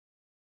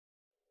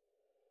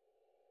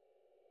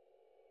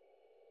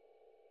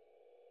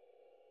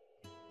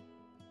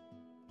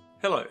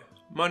Hello,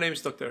 my name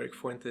is Dr. Erick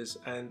Fuentes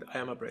and I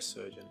am a breast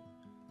surgeon.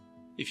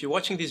 If you're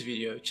watching this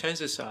video,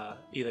 chances are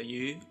either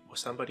you or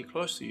somebody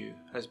close to you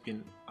has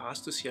been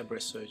asked to see a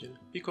breast surgeon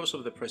because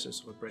of the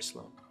presence of a breast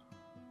lump.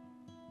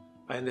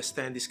 I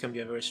understand this can be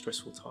a very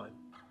stressful time,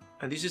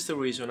 and this is the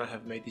reason I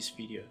have made this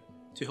video,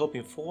 to help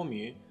inform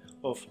you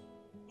of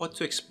what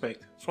to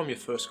expect from your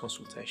first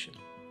consultation.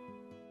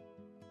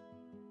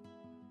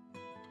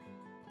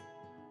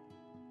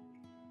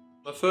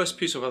 My first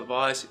piece of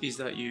advice is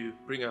that you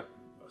bring a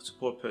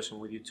support person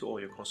with you to all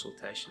your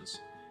consultations.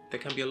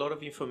 There can be a lot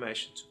of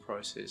information to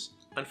process,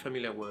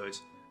 unfamiliar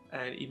words,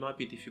 and it might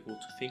be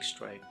difficult to think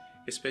straight,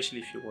 especially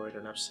if you're worried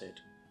and upset.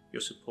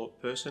 Your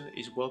support person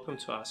is welcome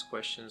to ask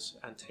questions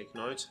and take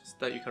notes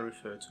that you can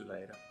refer to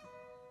later.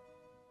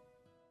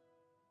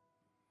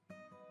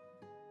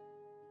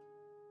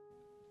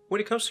 When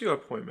it comes to your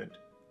appointment,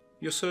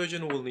 your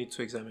surgeon will need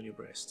to examine your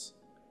breasts.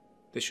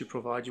 They should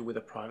provide you with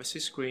a privacy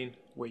screen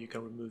where you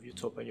can remove your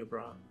top and your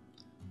bra.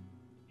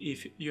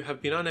 If you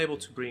have been unable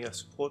to bring a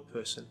support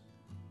person,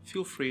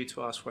 feel free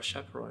to ask for a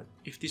chaperone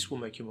if this will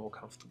make you more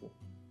comfortable.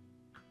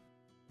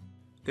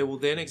 They will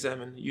then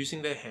examine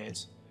using their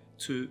hands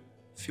to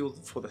feel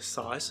for the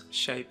size,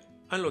 shape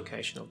and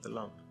location of the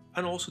lump,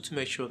 and also to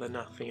make sure that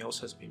nothing else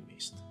has been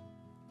missed.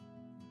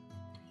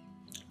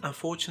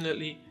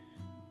 Unfortunately,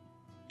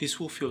 this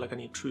will feel like an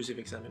intrusive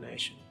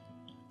examination.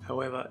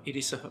 However, it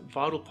is a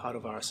vital part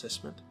of our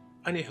assessment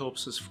and it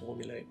helps us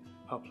formulate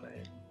our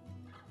plan.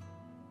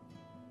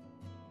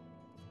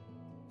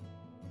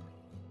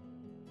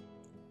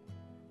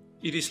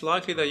 It is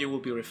likely that you will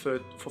be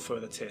referred for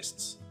further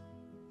tests.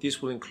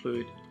 This will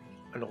include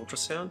an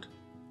ultrasound,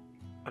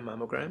 a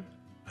mammogram,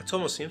 a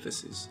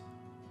tomosynthesis,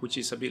 which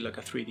is a bit like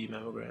a 3D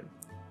mammogram,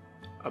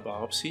 a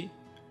biopsy,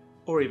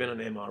 or even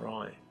an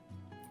MRI.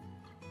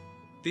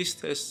 These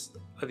tests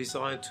are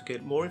designed to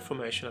get more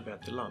information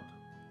about the lump,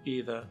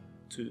 either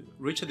to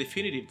reach a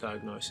definitive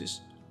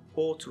diagnosis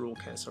or to rule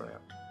cancer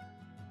out.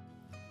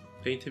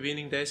 The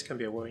intervening days can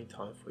be a worrying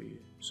time for you,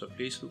 so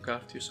please look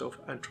after yourself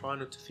and try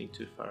not to think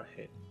too far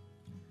ahead.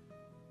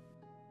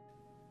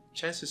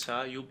 Chances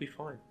are you'll be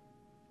fine.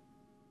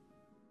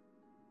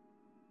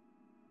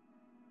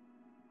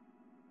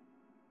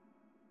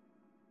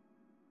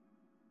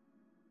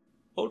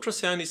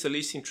 Ultrasound is the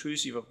least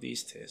intrusive of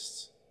these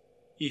tests.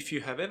 If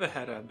you have ever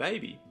had a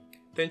baby,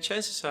 then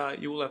chances are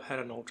you will have had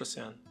an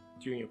ultrasound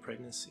during your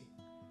pregnancy.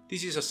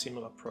 This is a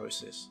similar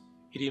process.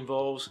 It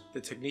involves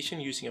the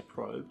technician using a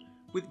probe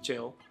with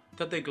gel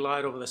that they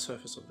glide over the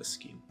surface of the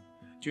skin,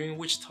 during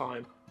which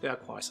time they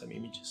acquire some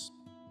images.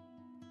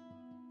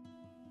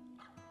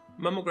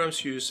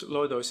 Mammograms use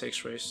low-dose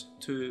X-rays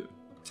to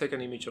take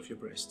an image of your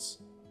breasts.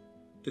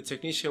 The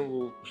technician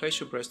will place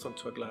your breast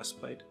onto a glass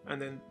plate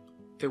and then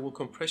they will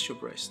compress your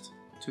breast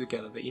to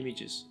gather the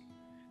images.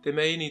 They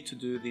may need to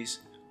do this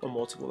on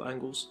multiple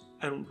angles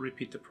and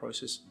repeat the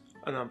process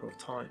a number of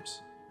times.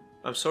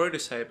 I'm sorry to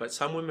say, but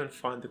some women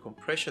find the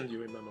compression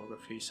during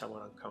mammography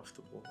somewhat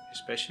uncomfortable,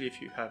 especially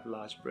if you have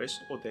large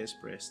breasts or dense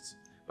breasts.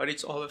 But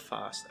it's over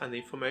fast and the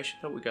information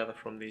that we gather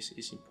from this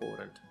is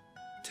important.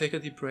 Take a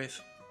deep breath.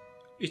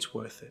 It's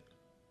worth it.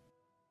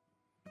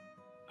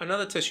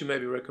 Another test you may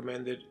be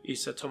recommended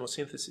is a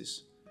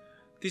tomosynthesis.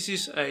 This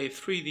is a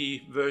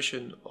 3D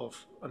version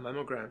of a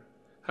mammogram.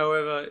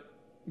 However,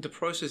 the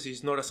process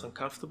is not as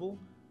uncomfortable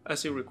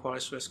as it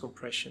requires less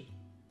compression.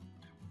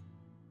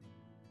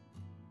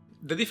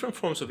 The different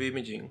forms of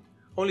imaging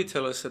only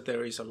tell us that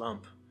there is a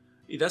lump.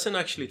 It doesn't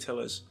actually tell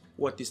us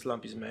what this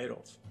lump is made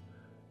of.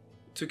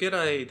 To get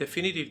a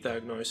definitive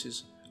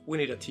diagnosis, we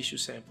need a tissue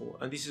sample,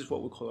 and this is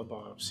what we call a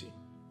biopsy.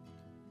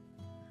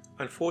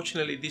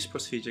 Unfortunately, this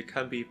procedure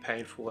can be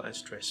painful and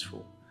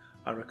stressful.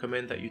 I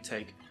recommend that you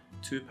take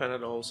 2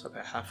 Panadols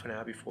about half an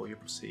hour before your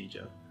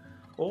procedure.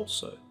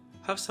 Also,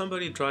 have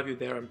somebody drive you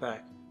there and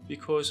back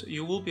because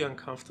you will be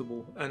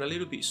uncomfortable and a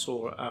little bit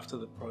sore after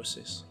the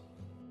process.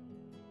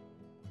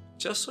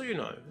 Just so you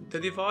know,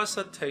 the device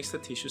that takes the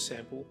tissue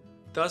sample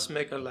does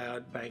make a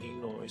loud banging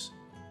noise,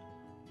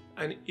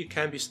 and it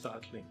can be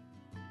startling.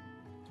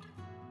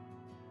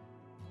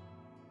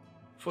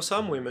 For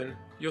some women,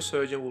 your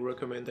surgeon will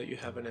recommend that you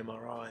have an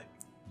MRI.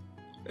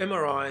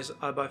 MRIs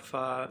are by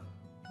far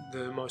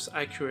the most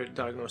accurate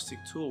diagnostic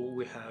tool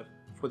we have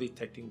for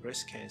detecting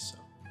breast cancer.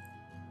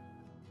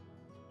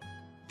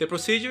 The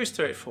procedure is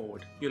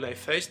straightforward. You lay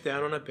face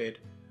down on a bed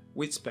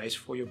with space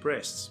for your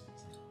breasts.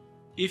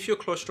 If you're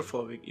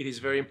claustrophobic, it is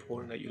very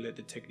important that you let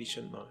the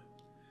technician know.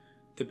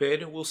 The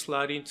bed will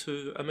slide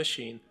into a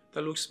machine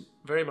that looks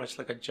very much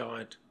like a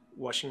giant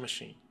washing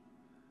machine.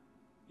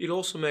 It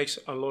also makes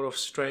a lot of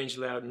strange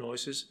loud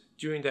noises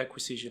during the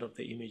acquisition of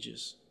the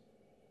images.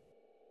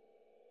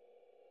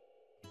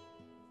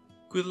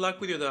 Good luck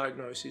with your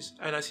diagnosis,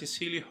 and I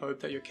sincerely hope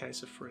that you're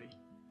cancer free.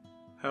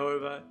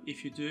 However,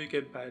 if you do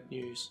get bad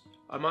news,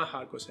 my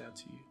heart goes out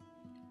to you.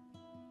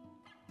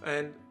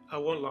 And I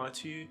won't lie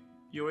to you,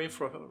 you're in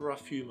for a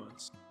rough few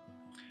months.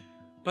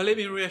 But let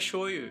me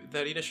reassure you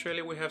that in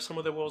Australia we have some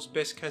of the world's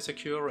best cancer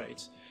cure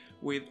rates,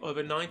 with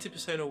over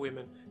 90% of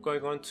women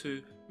going on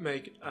to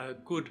make a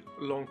good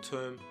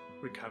long-term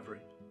recovery.